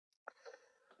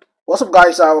What's up,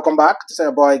 guys? Welcome back. This is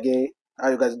your boy Gay. How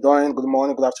you guys doing? Good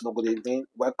morning, good afternoon, good evening.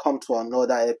 Welcome to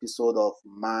another episode of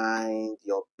Mind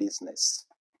Your Business.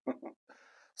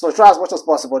 So try as much as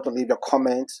possible to leave your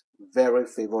comment, very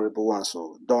favorable one.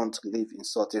 So don't leave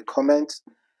insulting comments.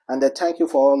 And thank you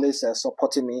for always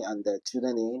supporting me and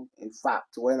tuning in. In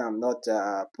fact, when I'm not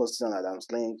posting on Adam's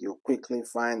link, you quickly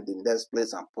find the next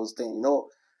place I'm posting.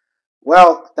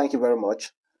 Well, thank you very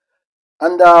much.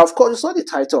 And of course, you saw the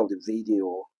title of the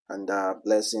video, and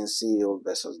Blessing CEO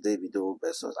versus Davido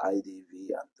versus IDV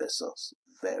and versus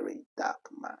Very Dark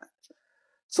Man.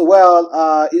 So,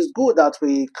 it's good that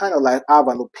we kind of like have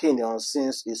an opinion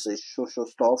since it's a social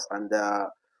stuff, and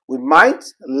we might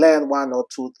learn one or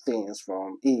two things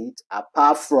from it,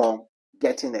 apart from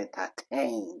getting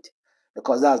entertained,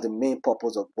 because that's the main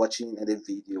purpose of watching any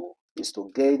video, is to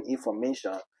gain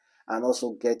information and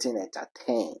also getting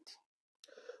entertained.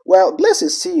 Well,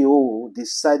 Bless's CEO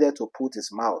decided to put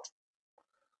his mouth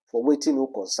for waiting no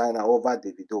concern over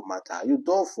Davido matter. You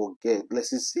don't forget,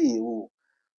 Bless's CEO,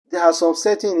 there are some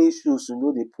certain issues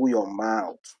they put your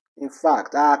mouth. In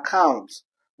fact, her account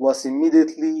was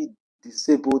immediately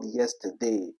disabled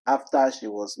yesterday after she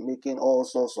was making all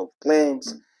sorts of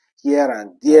claims here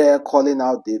and there, calling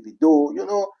out Davido.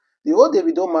 The whole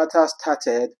Davido matter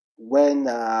started when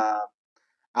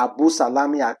Abu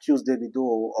Salami accused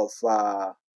Davido of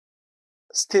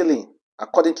stealing.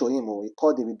 According to him, he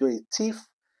called Davido a thief,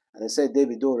 and he said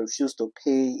Davido refused to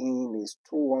pay him his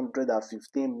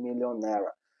 215 million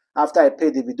naira. After I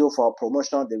paid Davido for a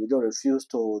promotion, Davido refused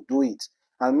to do it.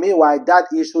 And meanwhile, that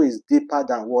issue is deeper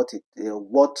than what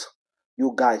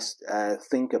you guys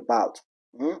think about.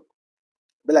 But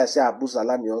like I say, Abu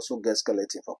Salami also gets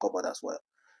skeleton for cupboard as well.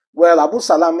 Well, Abu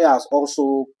Salami has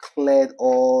also cleared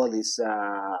all his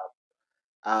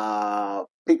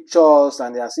pictures,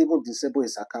 and he has even disabled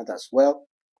his account as well.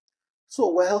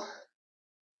 So,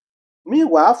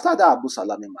 meanwhile, after that Abu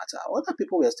Salami matter, other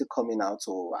people were still coming out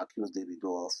to accuse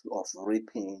Davido of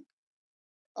raping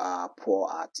poor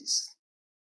artists.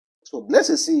 So,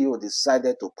 Blessed CEO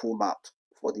decided to pull out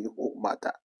for the whole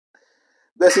matter.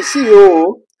 Blessed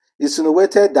CEO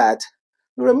insinuated that,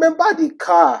 you remember the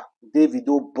car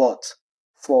Davido bought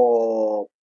for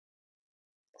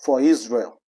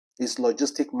Israel, his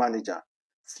logistic manager,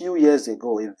 few years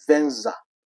ago, a Venza,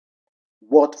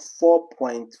 worth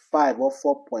 4.5 or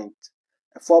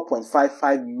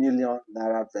 4.55 million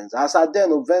naira Venza. As at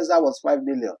then, Venza was 5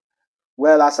 million.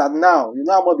 Well, as at now, you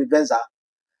know how much the Venza?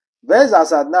 Venza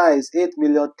as at now is 8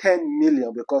 million, 10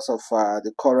 million because of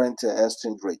the current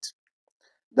exchange rate.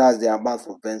 That's the amount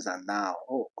for Venza now.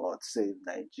 Oh God, save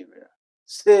Nigeria.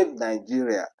 Save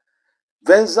Nigeria.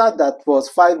 Venza that was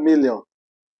 5 million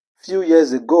few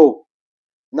years ago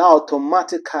now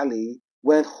automatically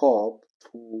went up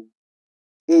to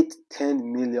 8-10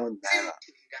 million naira.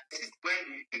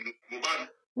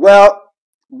 Well,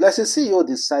 Blessed CEO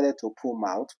decided to pull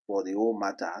out for the whole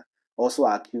matter, also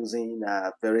accusing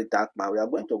VeryDarkMan. We are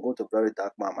going to go to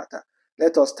VeryDarkMan matter.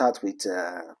 Let us start with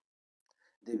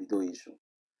Davido issue.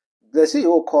 The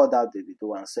CEO called out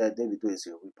Davido and said Davido is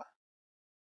a reaper.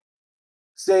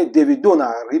 Say Davido na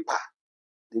a reaper.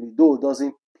 Davido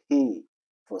doesn't pay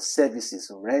for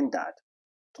services rendered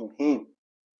to him.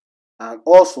 And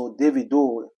also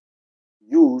Davido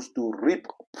used to reap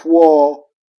poor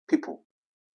people.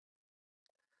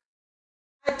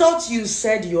 I thought you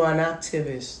said you're an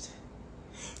activist.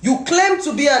 You claim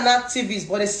to be an activist,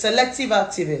 but a selective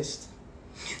activist.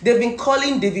 They've been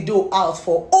calling Davido out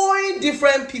for owing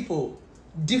different people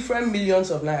different millions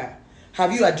of naira.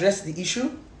 Have you addressed the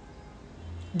issue?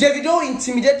 Davido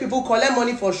intimidate people, collect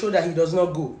money for a show that he does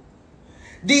not go.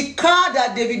 The car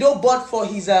that Davido bought for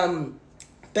his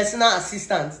personal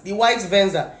assistant, the white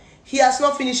Venza, he has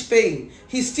not finished paying.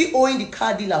 He's still owing the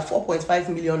car dealer 4.5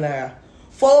 million naira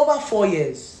for over 4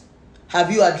 years.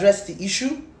 Have you addressed the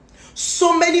issue?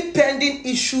 So many pending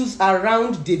issues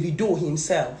around Davido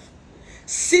himself.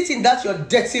 Sit in that your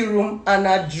dirty room and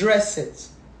address it.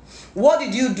 What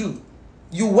did you do?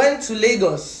 You went to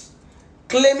Lagos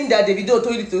claiming that Davido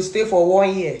told you to stay for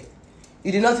 1 year.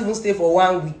 You did not even stay for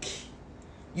 1 week.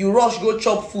 You rush go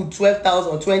chop food 12,000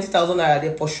 or 20,000 naira,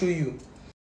 they pursue you.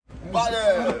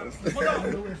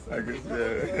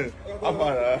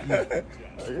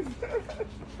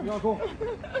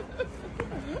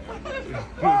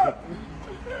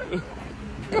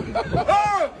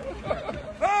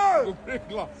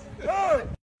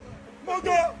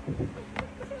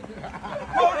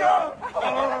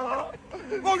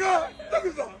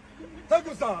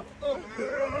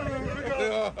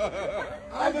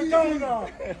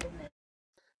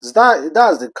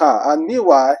 That's the car. And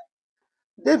meanwhile,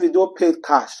 Davido paid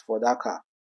cash for that car.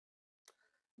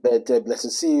 But Blessed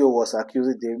CEO was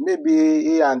accusing them. Maybe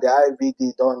he and the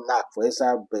IVD don't knock for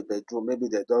inside bedroom. Maybe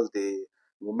they just the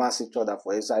romance each other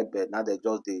for inside bed. Now they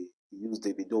just they use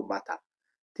the video matter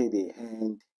till they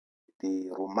end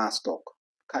the romance talk.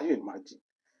 Can you imagine?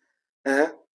 Eh?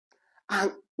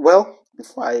 And well,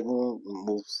 before I even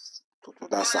move to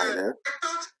that side,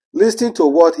 listening to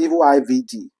what evil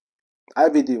IVD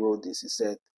wrote this. He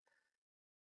said,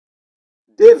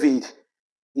 David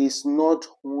is not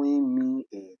owing me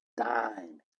a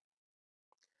dime.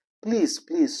 Please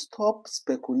stop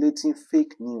speculating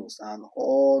fake news and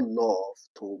all love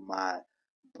to my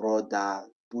brother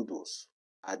Budos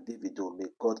at Davido. May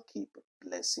God keep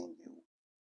blessing you.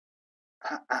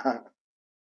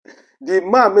 The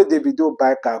man made Davido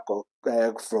buy car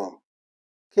from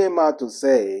came out to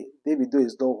say Davido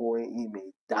is not owing him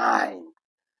a dime.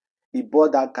 He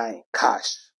bought that car in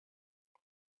cash.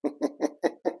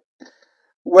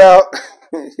 Well,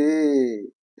 hey,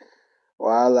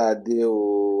 wahala dey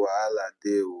o, wahala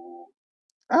dey o.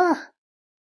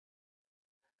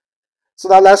 So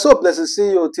that like so Blessed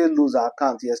CEO till lose her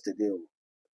account yesterday.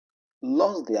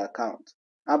 Lost the account.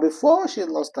 And before she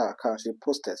lost her account, she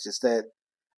posted, she said,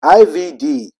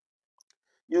 IVD,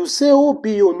 you say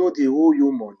OBO no dey owe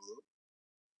you money.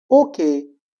 Okay,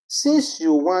 since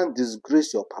you want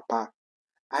disgrace your papa,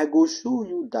 I go show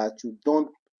you that you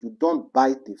don't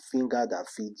bite the finger that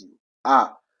feeds you.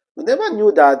 We never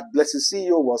knew that Blessed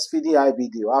CEO was feeding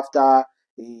IVD after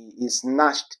he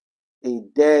snatched a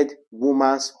dead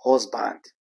woman's husband.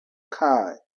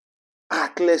 Kai,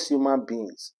 heartless human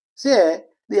beings. See,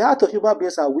 the heart of human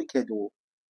beings are wicked, though.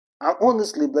 And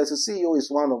honestly, Blessed CEO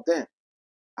is one of them.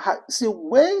 See,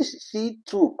 when she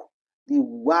took the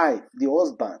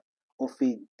husband of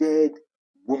a dead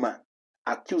woman,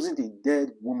 accusing the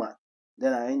dead woman,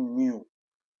 then I knew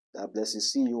that Blessed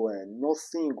CEO and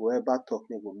nothing will ever talk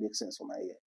me will make sense for my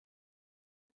ear.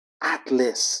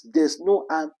 Heartless. There's no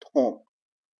atom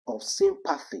of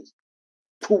sympathy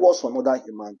towards another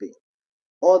human being.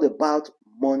 All about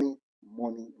money.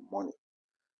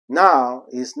 Now,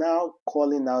 he's now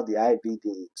calling out the IVD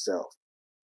himself.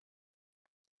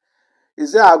 He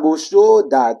said, I go show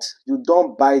that you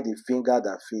don't bite the finger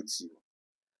that feeds you.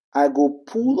 I go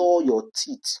pull all your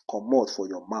teeth comot for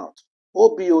your mouth.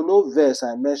 OBO no verse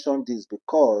I mentioned this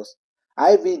because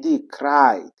IVD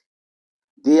cried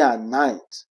day and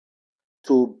night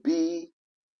to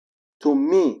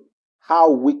me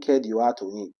how wicked you are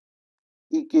to him.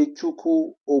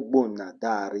 Ikechukwu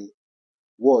Ogbonnadari,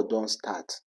 war don't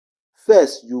start.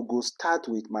 First, you go start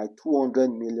with my 200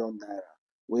 million naira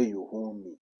where you owe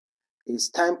me. It's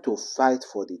time to fight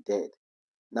for the dead.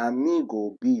 Now me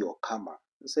go be your karma.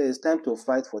 So it's time to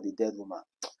fight for the dead woman.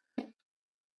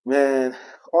 Man,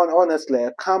 honestly,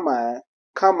 karma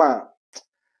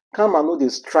no dey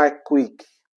strike quick.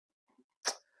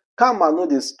 Karma no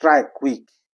dey strike quick.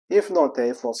 If not,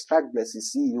 for strike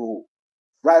Blessed CEO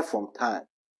right from time.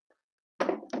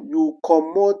 You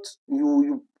comot,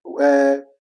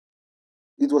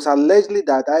 it was allegedly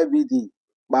that IVD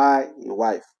by a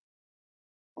wife.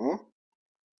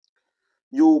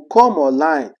 You come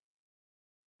online,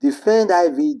 defend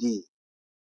IVD,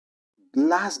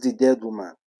 blast the dead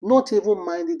woman, not even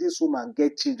minding this woman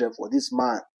get children for this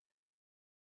man.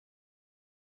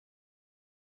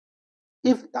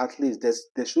 If at least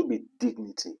there should be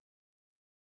dignity.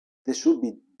 There should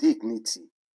be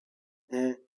dignity.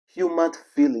 Human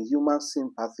feeling, human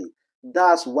sympathy.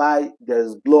 That's why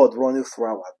there's blood running through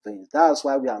our veins. That's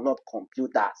why we are not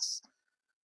computers.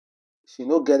 She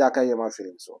no get that kind of human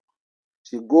feeling. So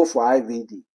she go for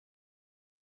IVD.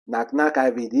 Knock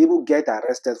IVD. Even get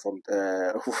arrested from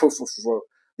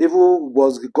even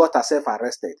got herself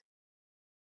arrested.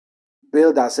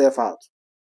 Bailed herself out.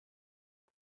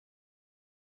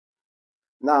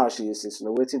 Now she is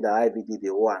insinuating that IVD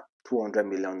they won 200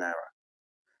 million naira.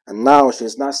 And now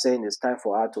she's not saying it's time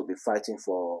for her to be fighting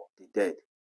for the dead.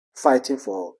 Fighting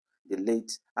for the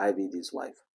late IVD's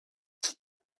wife.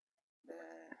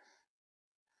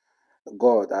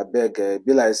 God, I beg,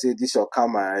 be like say this your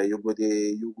karma, you go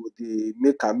dey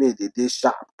make am make dey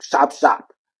sharp.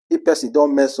 If person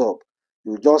don't mess up,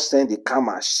 you just send the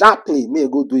karma sharply, may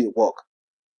go do your work.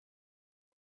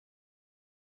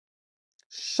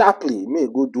 Sharply, may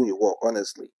go do your work,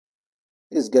 honestly.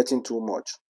 It's getting too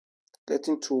much.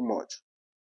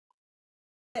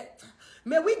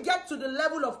 May we get to the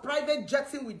level of private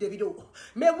jetting with Davido.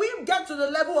 May we get to the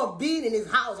level of being in his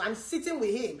house and sitting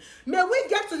with him. May we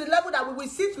get to the level that we will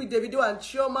sit with Davido and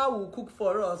Chioma will cook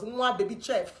for us. Mwa baby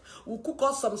chef will cook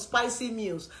us some spicy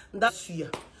meals. That's fear.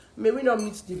 May we not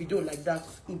meet Davido like that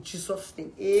in Jesus'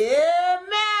 name. Amen.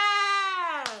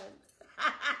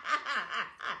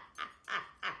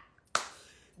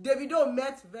 Davido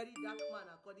met very dark man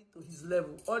according to his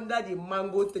level under the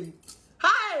mango tree.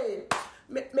 Hi!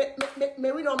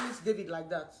 May we not meet David like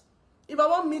that? If I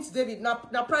want meet David,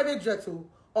 na private jet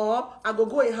or I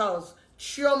go in house.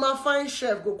 Chioma fine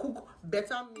chef go cook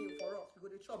better meal for us. We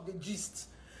go to chop the gist.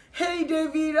 Hey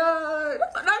David,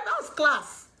 that's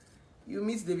class. You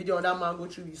meet Davido on that mango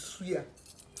tree with swear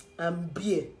and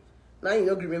beer. Now you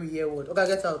don't agree with hear word. Okay,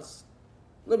 get out.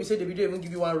 Let me say Davido even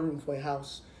give you one room for a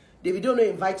house. Davido no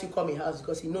invite you come in house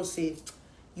because he know say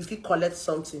you fit collect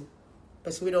something.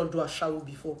 Person we don't do a shower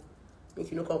before.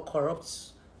 Make you no come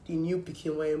corrupt the new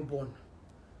pikin when born.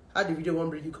 How Davido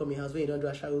won't really come in house when you don't do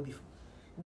a shower before?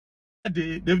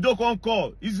 Davido can't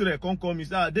call. Israel can't call me.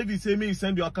 Say, David say me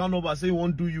send your account number, say he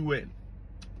won't do you well.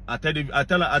 I tell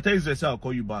Israel say I'll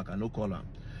call you back. I no call him.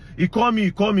 He call me.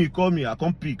 I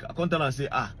can't pick. I can't tell and say,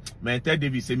 man, tell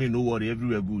David say me no worry,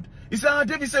 everywhere good. He said,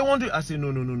 David say one day. I say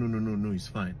no, it's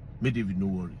fine. Make David no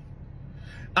worry.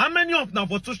 How many of now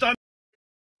for social?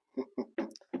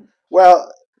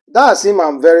 Well, that's him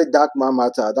and very dark man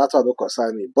matter. That's what don't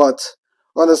concern me. But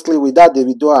honestly, with that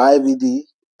Davido and IVD,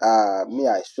 me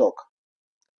I shock.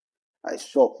 I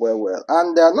shock well.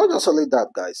 And not just only that,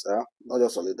 guys. Not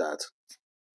just only that.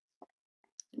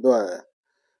 But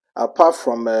apart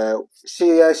from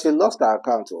she lost her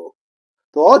account. Oh.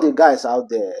 To all the guys out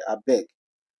there, I beg.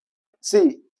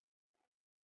 See,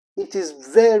 it is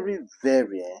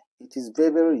it is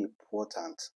very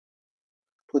important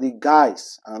to the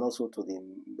guys and also to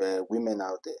the women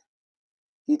out there.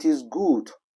 It is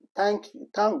good. Thank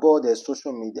God there's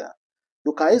social media.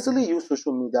 You can easily use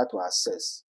social media to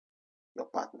access your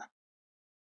partner.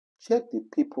 Check the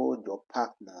people your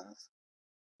partners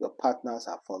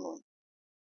are following.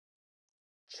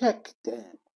 Check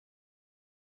them.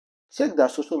 Check their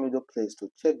social media place to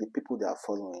check the people they are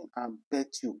following. And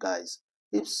bet you guys,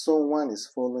 if someone is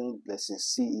following Blessing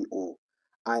CEO,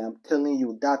 I am telling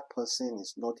you that person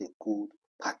is not a good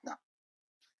partner.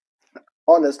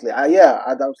 Honestly,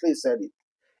 Adam Slade said it.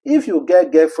 If you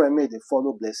get girlfriend made, they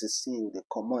follow Blessing CEO, they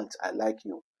comment, I like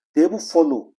you. They will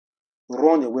follow,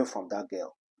 run away from that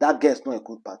girl. That girl is not a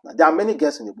good partner. There are many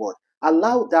girls in the world.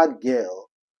 Allow that girl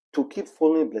to keep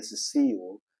following Blessing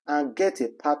CEO and get a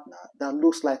partner that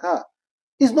looks like her.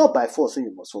 It's not by force, so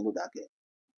you must follow that girl.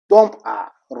 Dump her,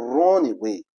 run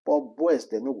away. But boys,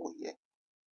 they know go here.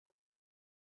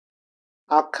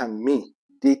 How can me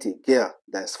date a girl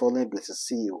that is following Blessing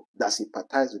CEO, that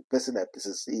sympathize with person like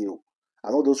Blessing CEO,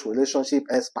 and all those relationship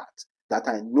experts that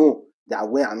I know their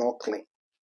way are not clean?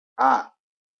 God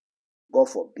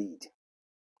forbid.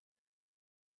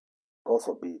 God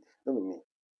forbid. Don't be me.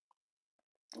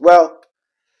 Well,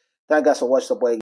 thank you guys for watching the boy.